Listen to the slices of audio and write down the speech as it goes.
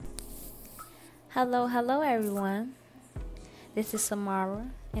Hello, everyone. This is Samara,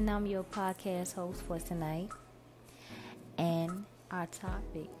 and I'm your podcast host for tonight. And our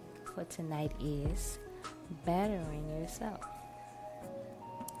topic for tonight is bettering yourself.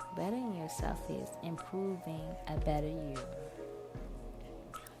 Bettering yourself is improving a better you.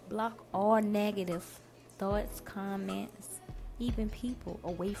 Block all negative thoughts, comments, even people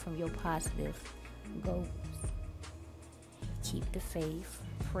away from your positive goals. Keep the faith,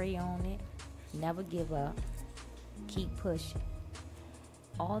 pray on it. Never give up. Keep pushing.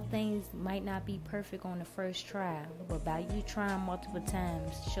 All things might not be perfect on the first try, but by you trying multiple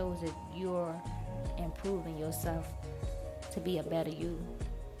times shows that you're improving yourself to be a better you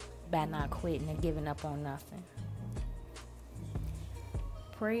by not quitting and giving up on nothing.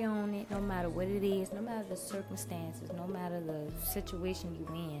 Pray on it no matter what it is, no matter the circumstances, no matter the situation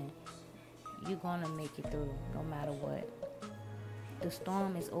you're in, you're going to make it through no matter what. The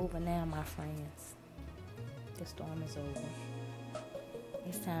storm is over now, my friends. The storm is over.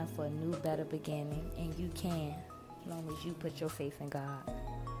 It's time for a new, better beginning, and you can, as long as you put your faith in God.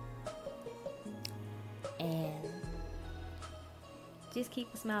 And just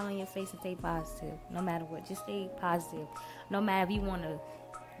keep a smile on your face and stay positive, no matter what. Just stay positive. No matter if you want to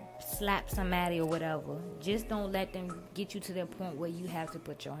slap somebody or whatever, just don't let them get you to the point where you have to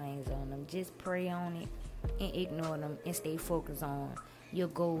put your hands on them. Just pray on it and ignore them and stay focused on your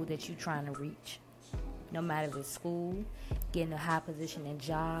goal that you're trying to reach. No matter if it's school, getting a high position in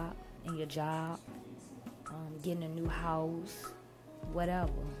your job, getting a new house,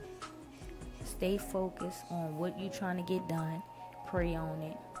 whatever. Stay focused on what you're trying to get done. Pray on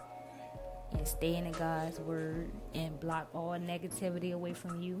it and stay in God's word and block all negativity away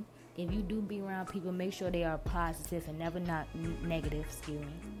from you. If you do be around people, make sure they are positive and never not negative,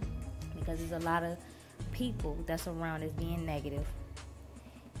 because there's a lot of people that's around that's being negative.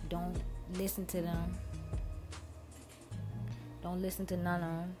 Don't listen to them. Don't listen to none of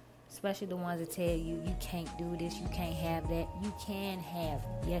them, especially the ones that tell you can't do this, you can't have that. You can have.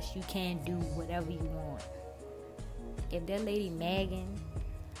 Yes, you can do whatever you want. If that lady Meghan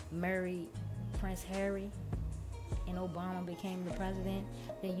married Prince Harry and Obama became the president,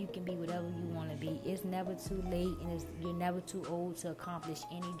 then you can be whatever you want to be. It's never too late, and you're never too old to accomplish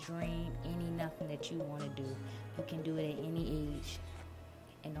any dream, any nothing that you want to do. You can do it at any age.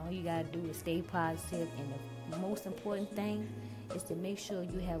 And all you got to do is stay positive. And the most important thing is to make sure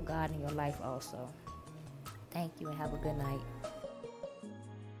you have God in your life also. Thank you and have a good night.